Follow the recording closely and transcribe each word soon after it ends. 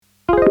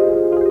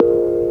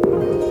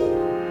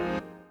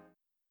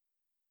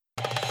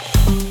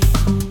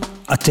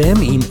אתם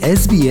עם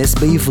SBS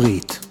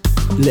בעברית.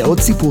 לעוד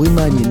סיפורים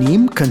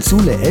מעניינים, כנסו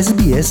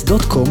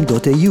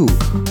ל-sbs.com.au.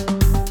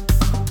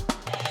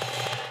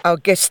 Our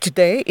guest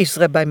today is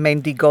Rabbi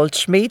Mendy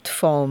Goldschmidt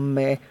from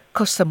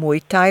Koh Samui,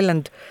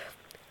 Thailand.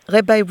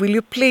 Rabbi, will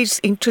you please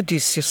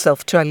introduce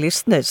yourself to our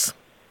listeners?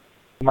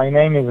 My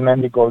name is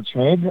Mendy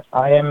Goldschmidt.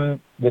 I am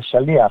the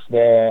Shaliach,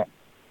 the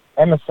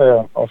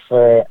emissary of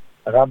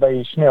Rabbi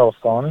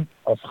Schneerson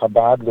of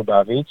Chabad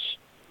Lubavitch.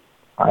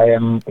 I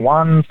am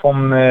one from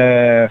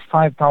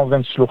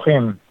 5,000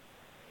 shluchim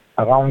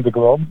around the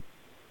globe,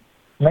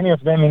 many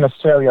of them in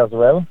Australia as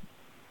well.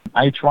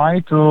 I try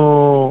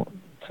to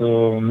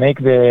make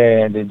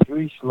the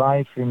Jewish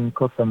life in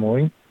Koh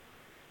Samui,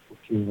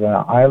 which is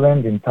an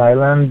island in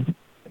Thailand.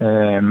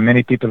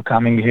 Many people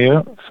coming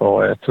here for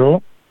a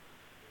tour,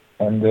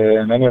 and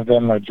many of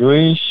them are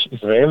Jewish,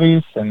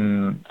 Israelis, and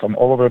from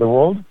all over the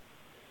world.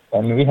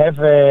 And we have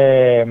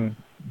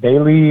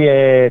daily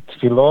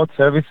tefillot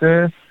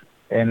services,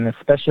 and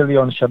especially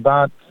on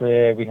Shabbat,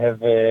 we have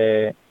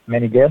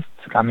many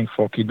guests coming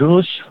for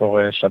Kiddush, for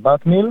a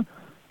Shabbat meal.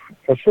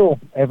 For sure,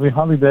 every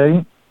holiday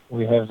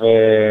we have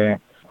a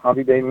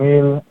holiday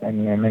meal and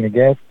many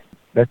guests.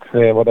 That's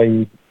what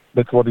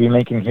we're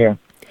making here.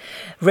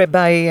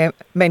 Rabbi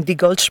Mendy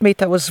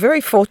Goldschmidt, I was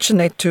very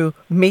fortunate to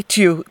meet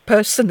you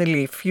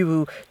personally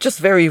just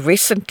very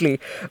recently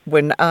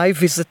when I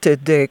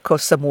visited Koh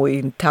Samui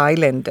in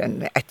Thailand,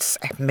 and it's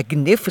a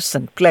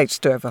magnificent place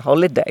to have a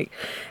holiday.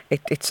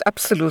 It's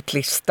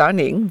absolutely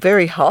stunning,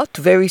 very hot,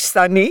 very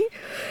sunny,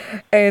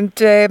 and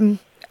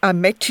I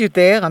met you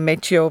there. I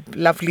met your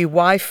lovely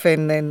wife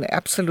and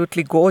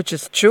absolutely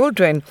gorgeous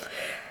children.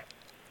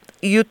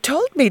 You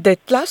told me that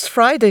last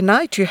Friday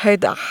night you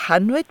had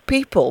 100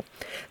 people.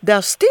 There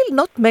are still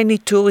not many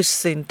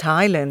tourists in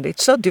Thailand.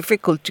 It's so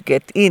difficult to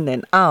get in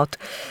and out.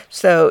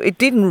 So it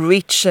didn't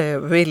reach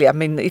really. I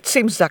mean, it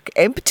seems like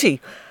empty.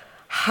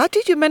 How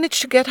did you manage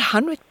to get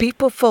 100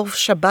 people for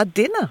Shabbat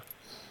dinner?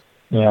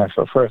 Yeah,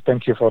 so first,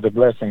 thank you for the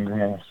blessing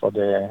for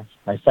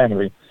my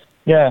family.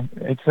 Yeah,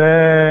 it's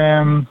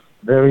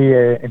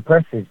very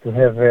impressive to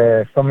have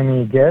so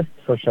many guests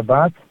for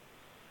Shabbat.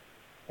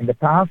 In the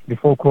past,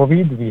 before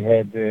COVID, we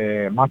had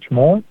much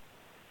more,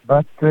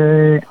 but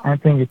I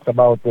think it's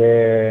about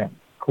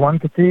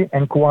quantity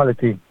and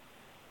quality.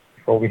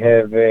 So we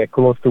have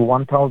close to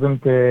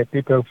 1,000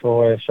 people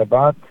for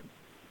Shabbat,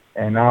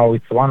 and now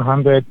it's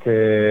 100.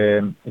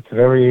 It's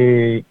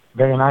very,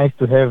 very nice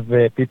to have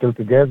people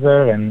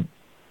together and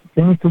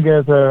sing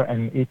together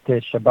and eat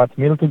a Shabbat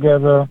meal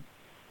together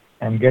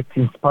and get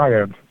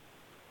inspired.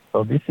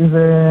 So this is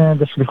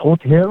the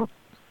shlichut here,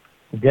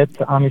 to get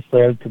Am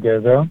Yisrael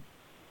together.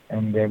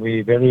 And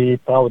we're very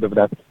proud of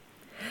that.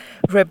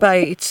 Rabbi,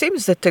 it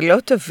seems that a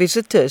lot of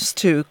visitors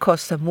to Koh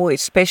Samui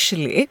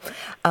especially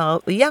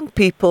are young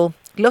people,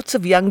 lots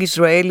of young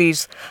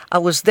Israelis. I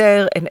was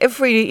there, and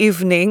every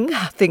evening,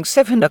 I think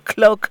 7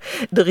 o'clock,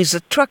 there is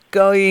a truck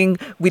going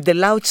with a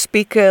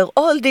loudspeaker.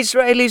 All the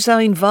Israelis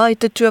are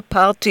invited to a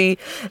party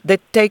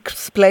that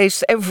takes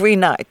place every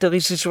night. There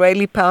is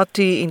Israeli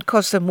party in Koh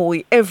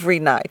Samui every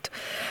night.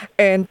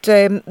 And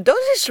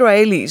those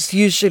Israelis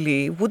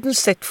usually wouldn't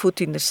set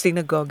foot in a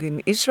synagogue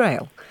in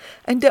Israel.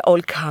 And they're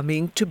all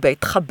coming to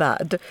Beit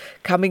Chabad,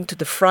 coming to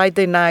the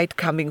Friday night,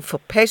 coming for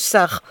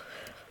Pesach.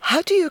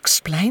 How do you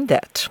explain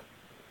that?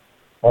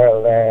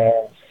 Well,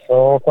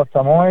 so Koh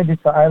Samui is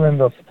an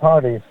island of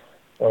parties.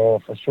 So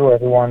for sure,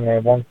 everyone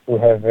wants to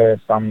have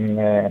some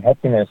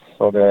happiness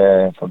for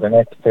the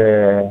next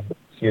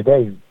few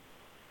days.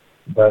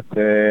 But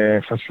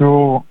for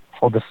sure,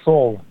 for the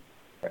soul,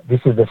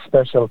 this is a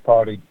special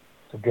party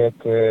to get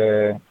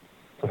to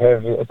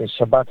have a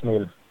Shabbat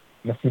meal,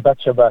 Mesibat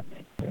Shabbat.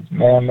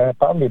 And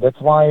probably that's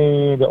why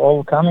they're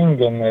all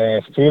coming and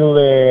feel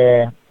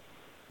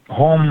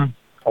home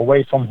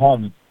away from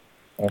home.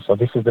 So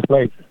this is the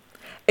place.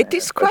 It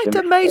is quite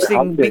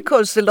amazing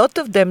because a lot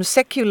of them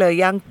secular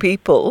young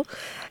people,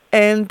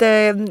 and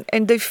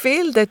they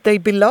feel that they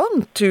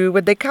belong to,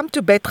 when they come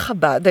to Beit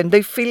Chabad, and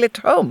they feel at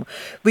home,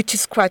 which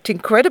is quite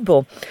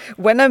incredible.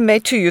 When I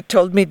met you, you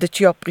told me that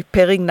you are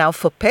preparing now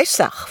for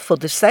Pesach, for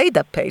the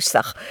Seder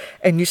Pesach,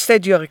 and you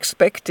said you are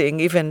expecting,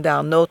 even there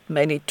are not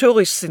many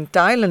tourists in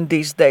Thailand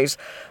these days,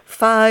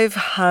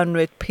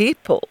 500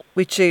 people,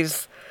 which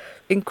is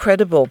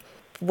incredible.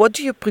 What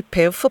do you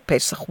prepare for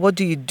Pesach? What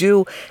do you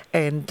do?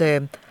 And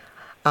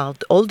are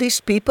all these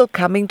people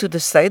coming to the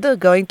Seder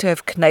going to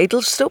have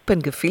knedel soup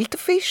and gefilte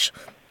fish?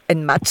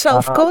 And matzah,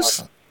 of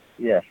course?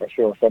 Yeah, for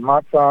sure. So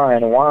matzah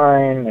and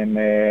wine and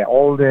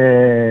all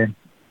the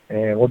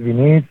what we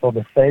need for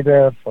the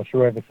Seder, for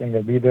sure everything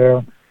will be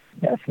there.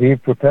 Yes, we're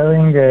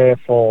preparing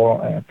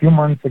for a few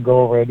months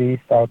ago already,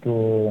 start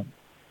to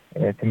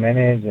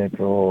manage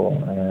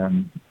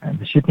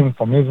the shipping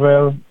from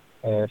Israel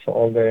for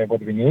all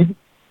what we need.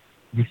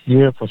 This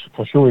year,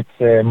 for sure, it's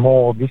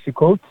more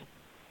difficult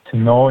to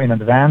know in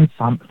advance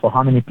for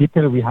how many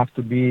people we have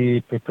to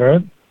be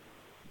prepared.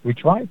 We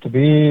try to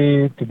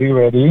be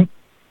ready.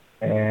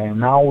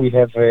 Now we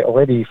have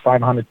already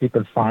 500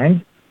 people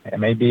signed.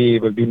 Maybe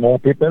will be more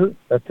people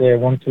that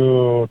want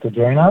to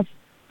join us.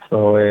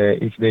 So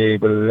if they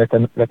will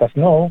let us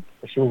know,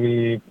 for sure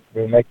we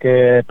will make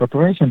a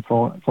preparation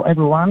for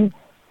everyone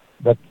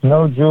that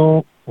no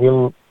Jew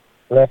will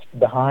left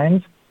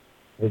behind.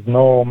 There's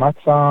no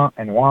matzah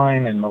and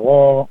wine and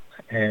maror.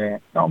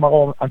 No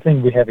maror, I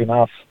think we have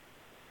enough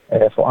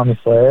for Am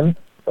Yisrael.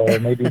 So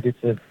maybe this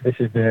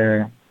is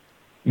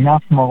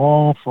enough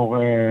maror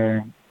for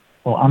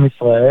Am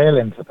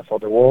Yisrael and for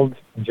the world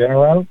in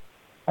general.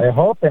 I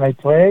hope and I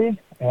pray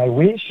and I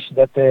wish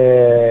that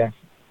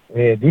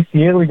this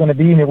year we're going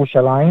to be in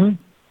Yerushalayim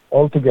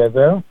all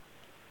together.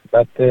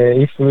 But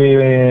if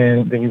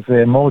there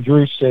is more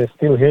Jewish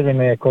still here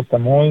in Kol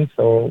Samui,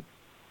 so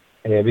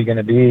we're going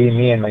to be,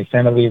 me and my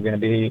family, we're going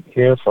to be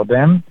here for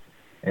them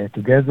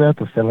together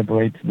to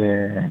celebrate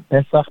the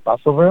Pesach,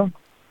 Passover.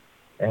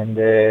 And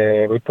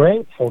we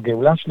pray for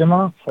Geula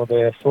Shlema, for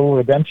the full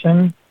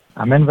redemption.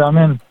 Amen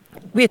v'amen.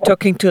 We're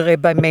talking to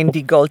Rabbi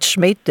Mendy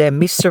Goldschmidt, the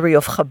emissary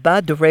of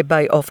Chabad, the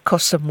Rabbi of Koh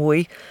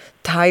Samui,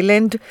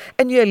 Thailand,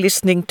 and you're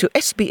listening to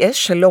SBS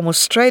Shalom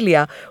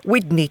Australia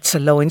with Nitza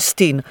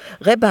Lowenstein.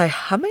 Rabbi,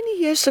 how many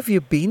years have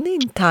you been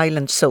in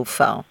Thailand so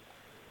far?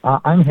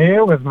 I'm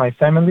here with my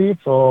family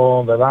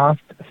for the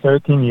last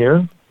 13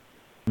 years.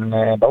 And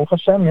Baruch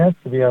Hashem, yes,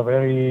 we are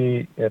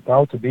very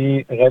proud to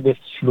be Rebbe's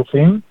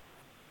Shluchim,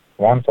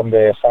 one from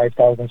the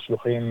 5,000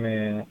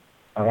 Shluchim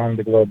around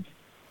the globe.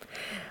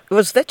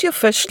 Was that your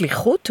first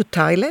shlichut to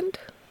Thailand?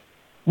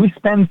 We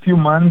spent a few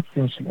months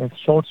in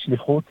short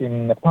shlichut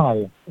in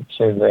Nepal, which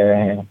is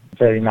a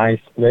very nice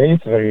place,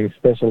 very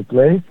special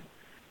place,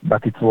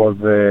 but it was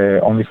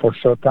only for a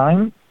short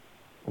time.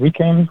 We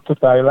came to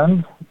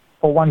Thailand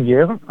for 1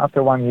 year.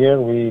 After 1 year,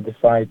 we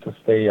decided to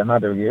stay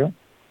another year.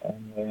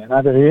 And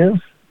another year,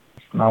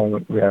 now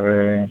we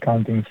are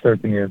counting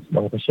 13 years,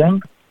 Baruch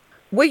Hashem.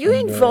 Were you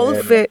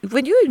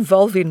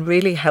involved in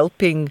really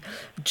helping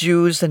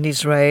Jews and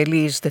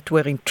Israelis that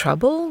were in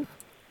trouble?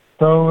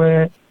 So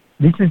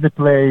this is the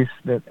place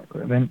that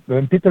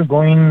when people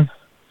going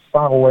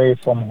far away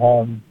from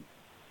home,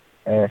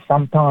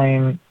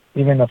 sometimes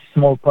even a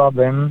small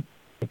problem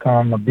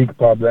become a big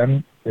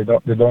problem. They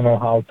don't know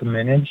how to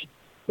manage.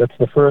 That's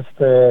the first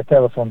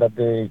telephone that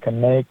they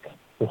can make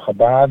to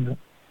Chabad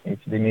if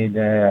they need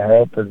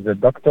help with the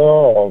doctor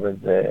or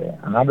with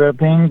another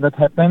thing that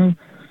happened.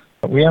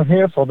 We are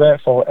here for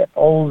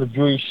all the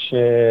Jewish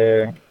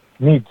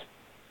needs.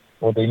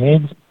 What they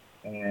need,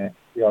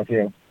 we are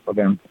here for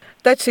them.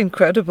 That's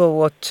incredible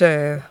what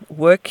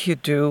work you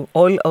do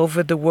all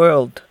over the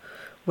world.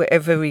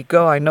 Wherever we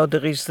go, I know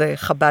there is the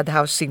Chabad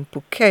house in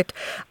Phuket.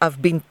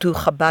 I've been to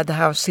Chabad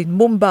house in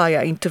Mumbai.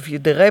 I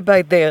interviewed the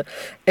rabbi there,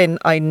 and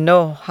I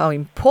know how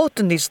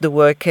important is the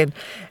work. And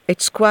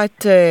it's quite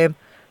to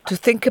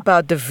think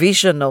about the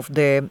vision of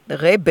the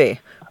Rebbe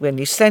when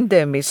he sent the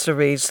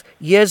emissaries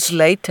years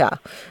later.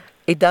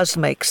 It does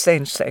make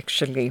sense,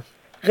 actually.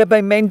 Rabbi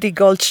Mendy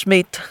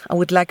Goldschmidt, I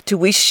would like to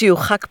wish you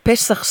Chag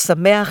Pesach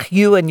Sameach,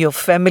 you and your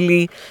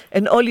family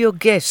and all your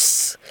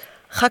guests.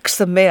 Chag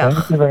Sameach.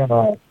 Thank you very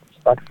much.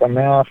 Chag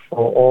Sameach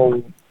for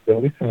all the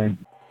listening.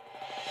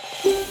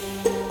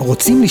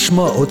 רוצים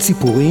לשמוע עוד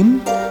סיפורים?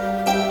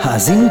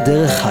 האזינו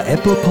דרך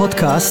האפל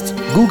פודקאסט,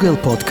 גוגל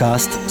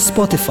פודקאסט,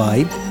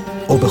 ספוטיפיי,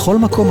 או בכל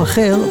מקום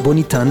אחר בו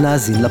ניתן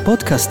להאזין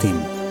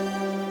לפודקאסטים.